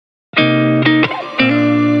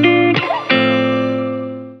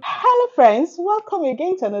friends, welcome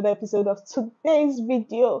again to another episode of today's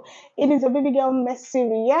video. It is a baby girl Mercy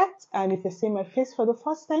React, and if you're seeing my face for the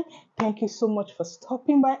first time, thank you so much for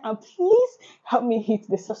stopping by, and please help me hit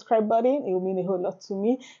the subscribe button. It will mean a whole lot to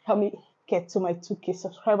me. Help me get to my 2K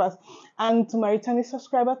subscribers, and to my returning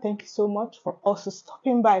subscriber, thank you so much for also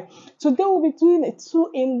stopping by. Today we'll be doing a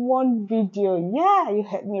 2-in-1 video. Yeah, you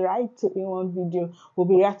heard me right, 2-in-1 video. We'll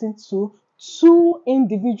be reacting to two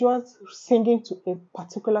individuals singing to a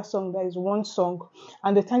particular song. That is one song,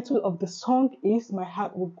 and the title of the song is My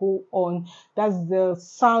Heart Will Go On. That's the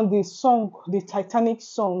song, the Titanic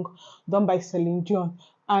song done by Celine Dion.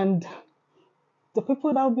 And the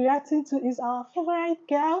people that we'll be reacting to is our favorite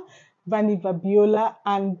girl, Vanny, Vabiola,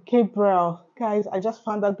 and Gabriel. Guys, I just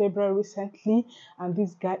found out Gabriel recently, and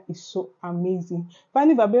this guy is so amazing.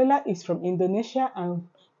 Vanny Vabiola is from Indonesia, and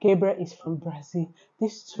Gabriel is from Brazil.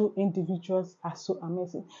 These two individuals are so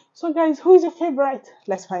amazing. So guys, who is your favorite?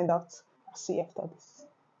 Let's find out. I'll see you after this.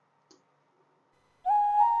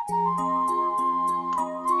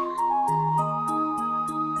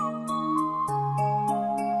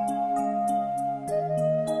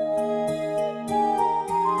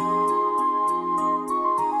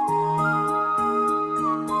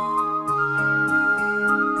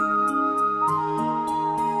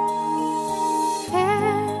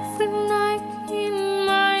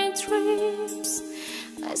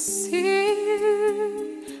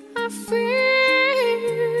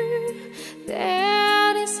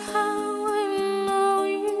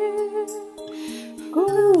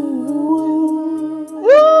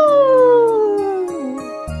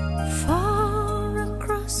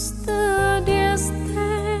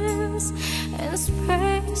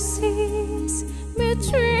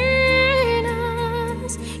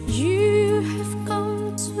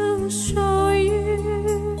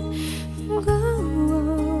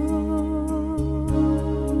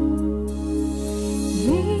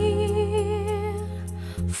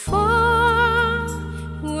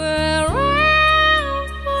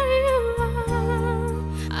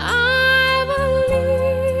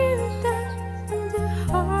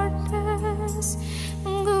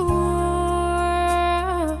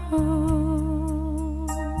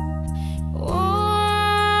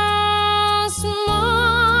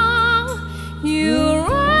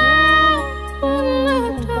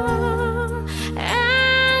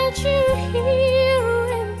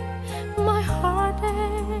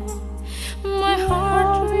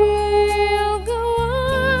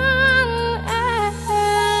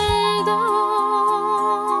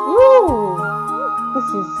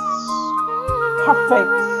 Perfect.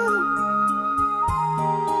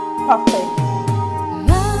 Perfect.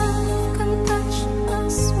 Love can touch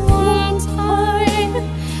us one time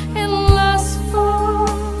and last for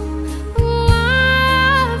a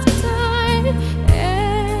lifetime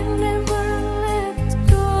and never let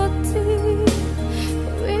go till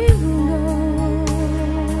we know.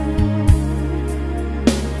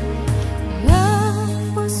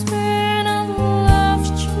 Love was when I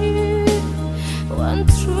loved you one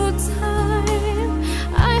true time.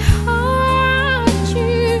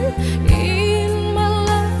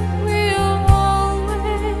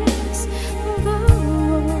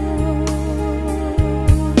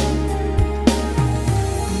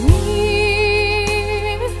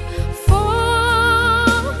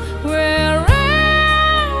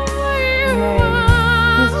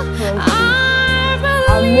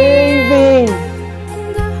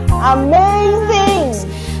 Amazing!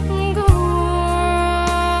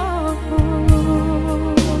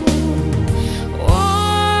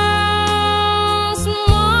 Once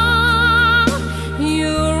more,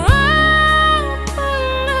 you open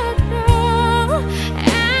the door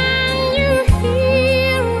and you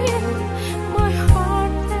hear it. My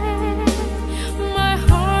heart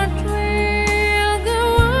will go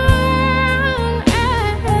on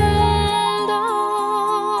and on.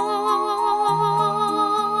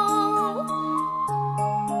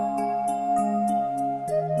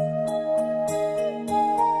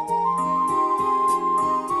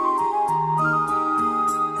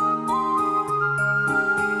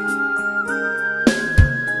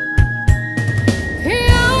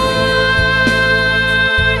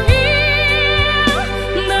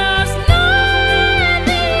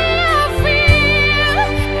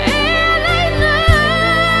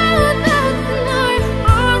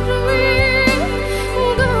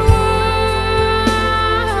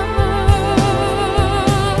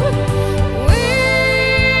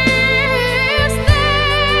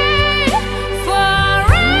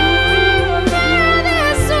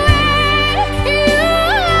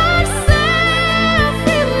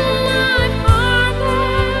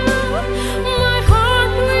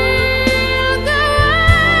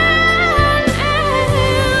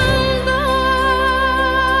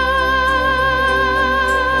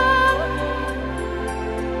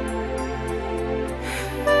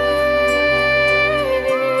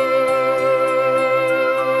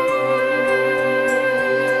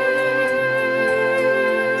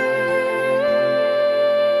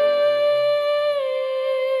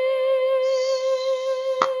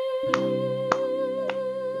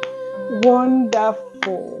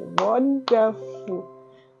 Wonderful, wonderful,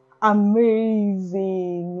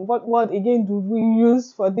 amazing. What word again do we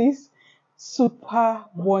use for this? Super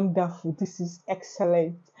wonderful. This is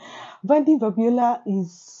excellent. Vandy Vabiola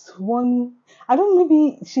is one. I don't know,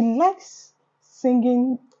 maybe she likes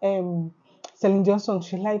singing Celine Dion song.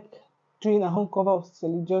 She like doing a home cover of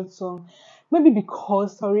Celine Dion song. Maybe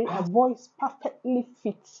because sorry, her voice perfectly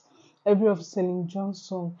fits every of Celine Dion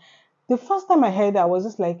song. The first time I heard that, I was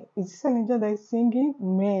just like, is this Celine Dion that is singing?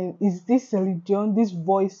 Man, is this Celine Dion? This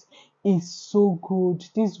voice is so good.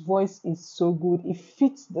 This voice is so good. It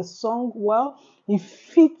fits the song well. It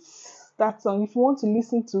fits that song. If you want to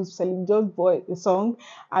listen to Celine Dion's voice, the song,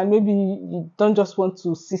 and maybe you don't just want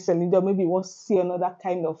to see Celine Dion, maybe you want to see another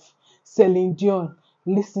kind of Celine Dion,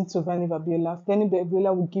 listen to Vanny Vabiola. Vanny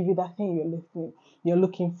Vabiola will give you that thing you're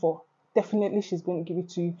looking for. Definitely she's going to give it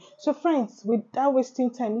to you. So friends, without wasting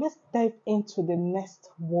time, let's dive into the next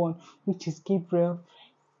one, which is Gabriel.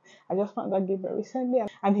 I just found out Gabriel recently,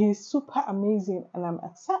 and he's super amazing, and I'm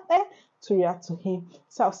excited to react to him.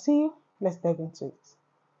 So I'll see you. Let's dive into it.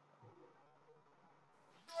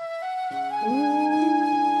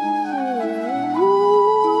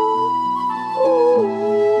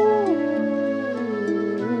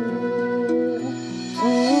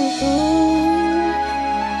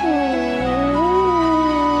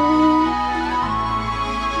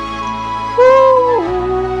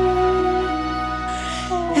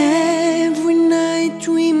 Every night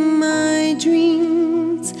dream my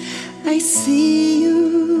dreams, I see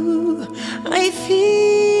you, I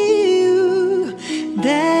feel you.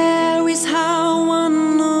 There is how I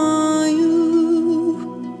know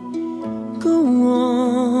you. Go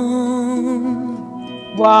on.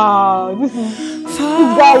 Wow, this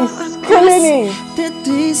guy is killing it. The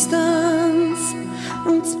distance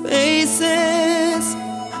and spaces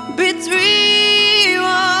between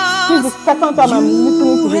us. This is the second time I'm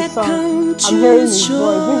listening to this song. I'm hearing his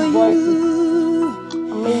voice. This voice is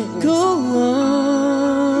amazing. Go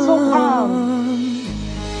on. So calm.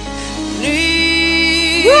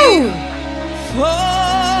 Live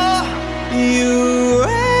for you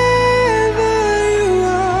wherever you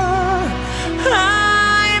are. I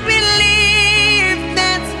believe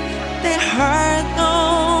that the heart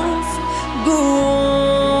knows. Go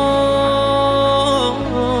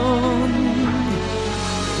on.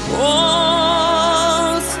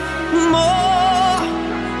 Once more,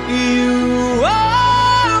 you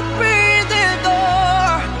open the door,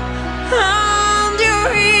 and you're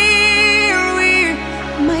here with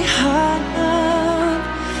my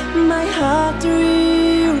heart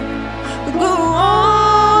will go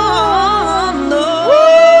on. No.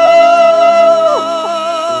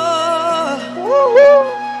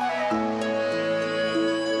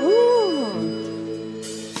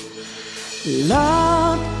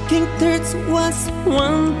 Love King Thirds was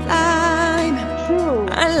one time. True.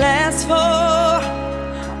 I last for a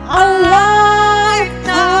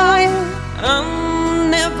lifetime. I'll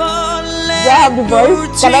never let Do I have the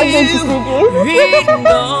voice? Can I get to sing it?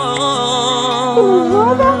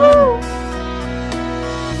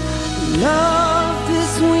 Love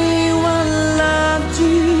is we one loved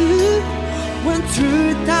you. Went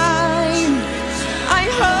through time, I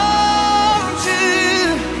hold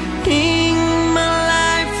you. In my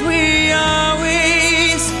life we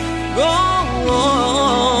always go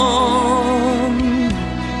on.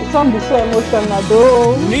 The song is so emotional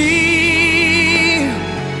though. Live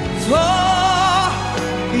for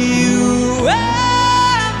you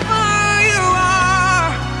wherever you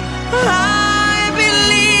are. I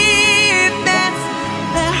believe that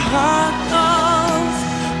the heart knows.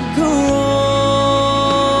 Go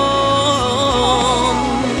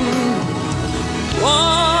on.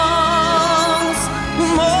 Once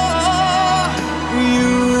more,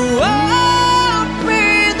 you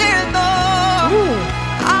open the door.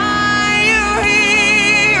 Are you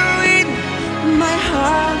here with my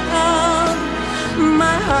heart?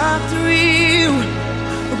 My heart will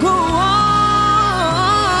go on.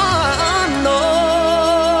 No.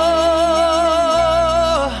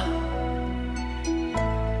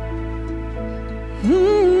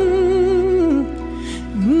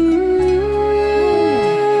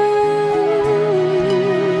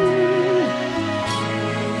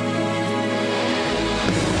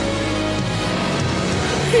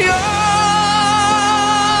 You're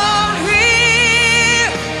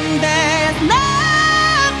here, there's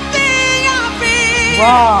nothing I feel.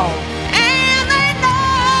 Wow. And I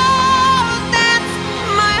know that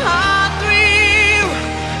my heart will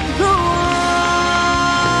go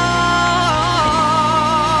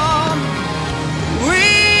on.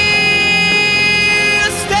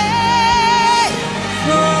 We'll stay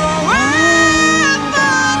forever.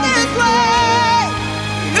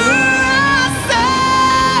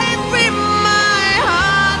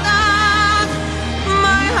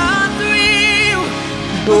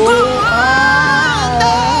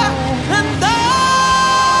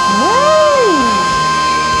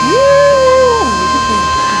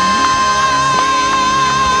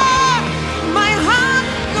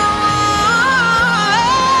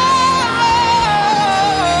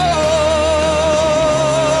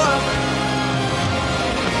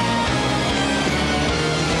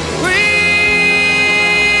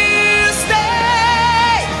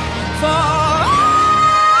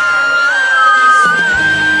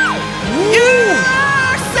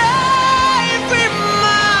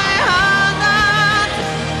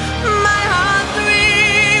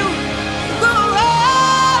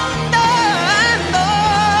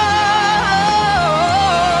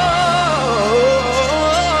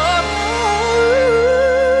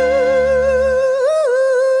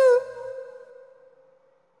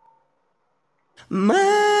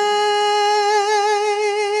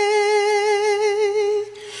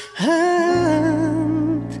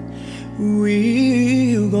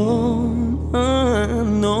 will go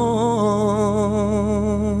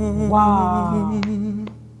Wow. on.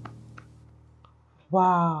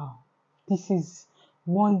 Wow. This is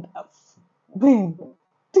wonderful. Man,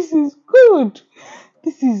 this is good.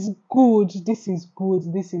 This is good. This is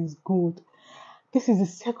good. This is good. This is the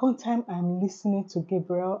second time I'm listening to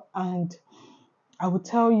Gabriel, and I will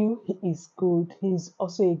tell you, he is good. He is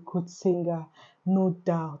also a good singer, no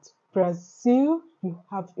doubt. Brazil, you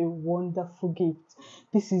have a wonderful gift.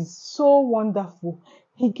 This is so wonderful.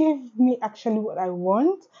 He gave me actually what I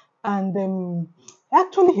want, and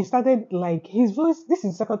actually he started like his voice. This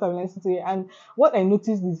is the second time I listened to it, and what I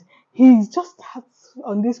noticed is he's just starts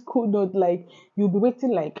on this cool note. Like you'll be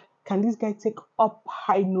waiting, like, can this guy take up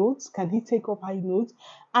high notes? Can he take up high notes?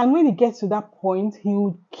 And when he gets to that point, he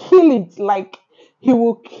will kill it. Like he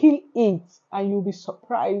will kill it, and you'll be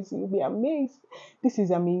surprised. You'll be amazed. This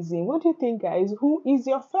is amazing. What do you think, guys? Who is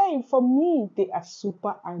your fave? For me, they are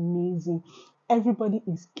super amazing. Everybody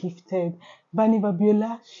is gifted. Vanny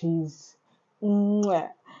Vabiola, she's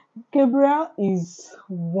mwah. Gabriel is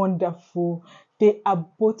wonderful. They are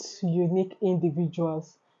both unique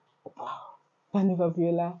individuals. Wow, Vanny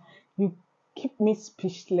Vabiola, you keep me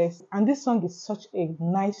speechless. And this song is such a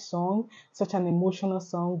nice song, such an emotional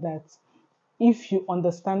song that if you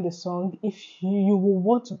understand the song, if you will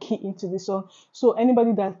want to key into the song. So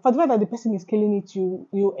anybody that, for the fact that the person is killing it,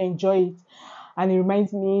 you enjoy it. And it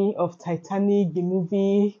reminds me of Titanic, the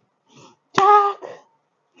movie. Jack!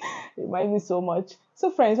 Remind me so much. So,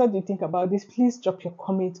 friends, what do you think about this? Please drop your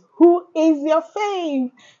comment. Who is your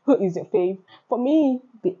fave? Who is your fave? For me,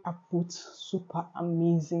 they are both super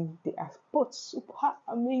amazing. They are both super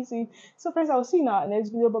amazing. So, friends, I will see you in our next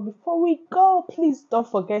video. But before we go, please don't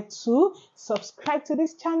forget to subscribe to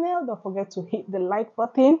this channel. Don't forget to hit the like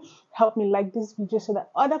button. Help me like this video so that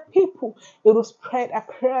other people, it will spread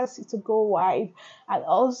across, it will go wide. And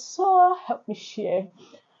also help me share.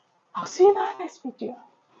 I'll see you in our next video.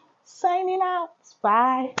 Signing out.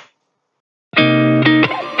 Bye.